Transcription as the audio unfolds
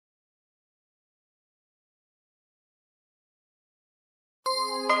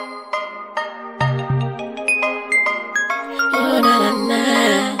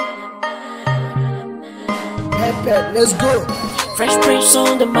Let's go. Fresh Prince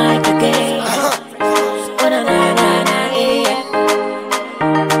on the mic again. Oh, na, na, na, na, yeah.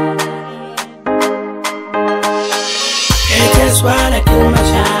 Hey, that's why I kill my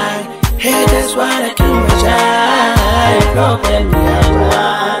child. Hey, that's why I kill my child. Love them, me, I go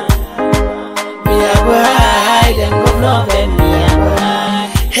hide. Them go love them, me, I go hide.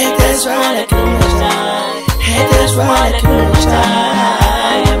 Hey, that's why I kill my child. Hey, that's why I kill my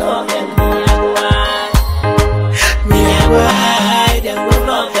child. Love them, me, I go hide. Me, I go hide. Them go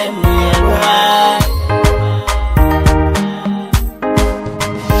love them, me, I go hide.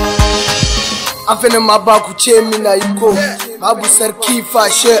 I'm feeling my back with me na iko. Abu Sarki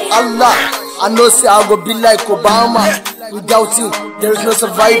fashe Allah. I know say I go be like Obama. Without him, there is no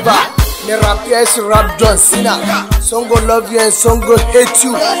survivor. Me rap yes, rap John Cena. Some go love you and some go hate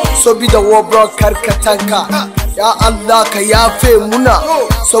you. So be the war bro karkatanka. Ya Allah ka yafe muna.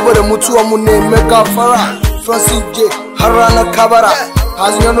 Saboda mutuwa mu ne mega fara. Francis J harana kabara.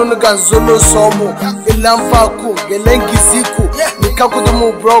 Haznyano nugan zolo somo. Ilamfaku gelengi ziku.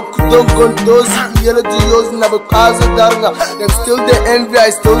 Nikakudumu bro kudongondozi. Yele diyoz na bekaza darga. Them still the envy, I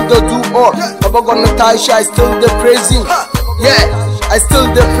still the do all. Baba gonna Natasha, I still the praising. Yeah, I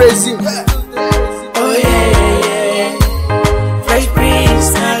still the praising. Oh yeah. Fresh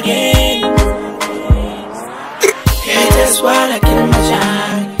Prince again. Hey, that's why I kill my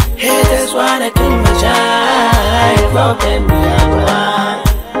child. Hey, that's why I kill my child. Love them, me, I go hide.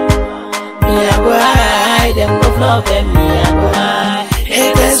 Me, I go hide. Them go love them, me, I go hide.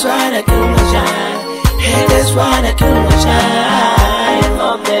 Hey, that's why I kill my child. Hey, that's why I kill my child.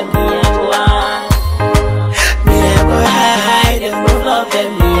 Love them, me, I go hide. Me, I go hide. Them go love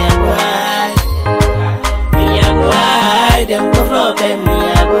them, me, I go hide. Me, I go hide. Them go love them, me, I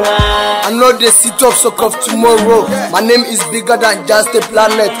go hide. I know the city of Sokov tomorrow. My name is bigger than just a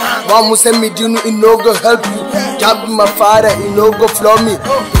planet. One Musa Midinu, it no go help you. Jab my father, it no go flow me.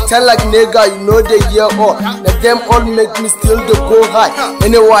 Pretend like nigga, you know the year all. Let them all make me still the go high.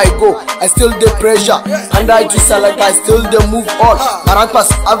 Anywhere I go, I still the pressure. And I just like I still the move on. My rank pass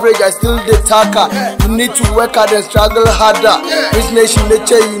average, I still the tacker. You need to work hard and struggle harder. This nation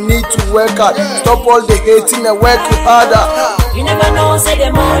nature, you need to work hard. Stop all the hating and work harder. You never know, say the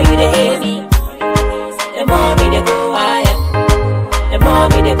more you the hate me, the more me they go higher. The more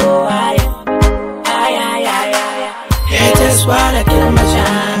me they go higher. Hey, that's why I kill my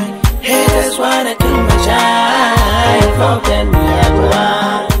child. Hey, that's why I kill my child. Love them, me, I go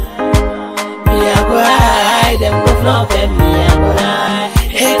hide. Me, I go hide. Them go love them, me, I go hide.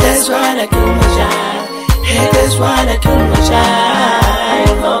 Hey, that's why I kill my child. Hey, that's why I kill my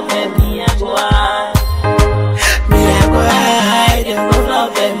child. Love them, me, I go hide. Me, I go hide. Them go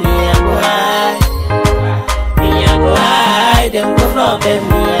love them, me, I go hide. Me, I go hide. Them go love them,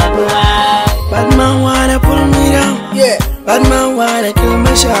 me, I go hide. Bad man wanna pull me down. Yeah. Bad man wanna kill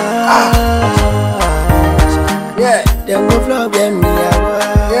my child. Yeah. Them go flop them, me I go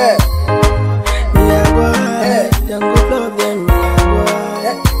hide. Yeah. Me I go hide. Them go flop them, me I go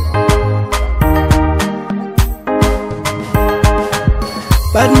hide.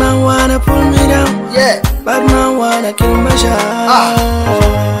 Bad man wanna pull me down. Yeah. Bad man wanna kill my child.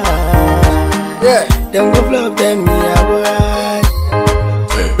 Yeah. Them go flop them, me I go hide.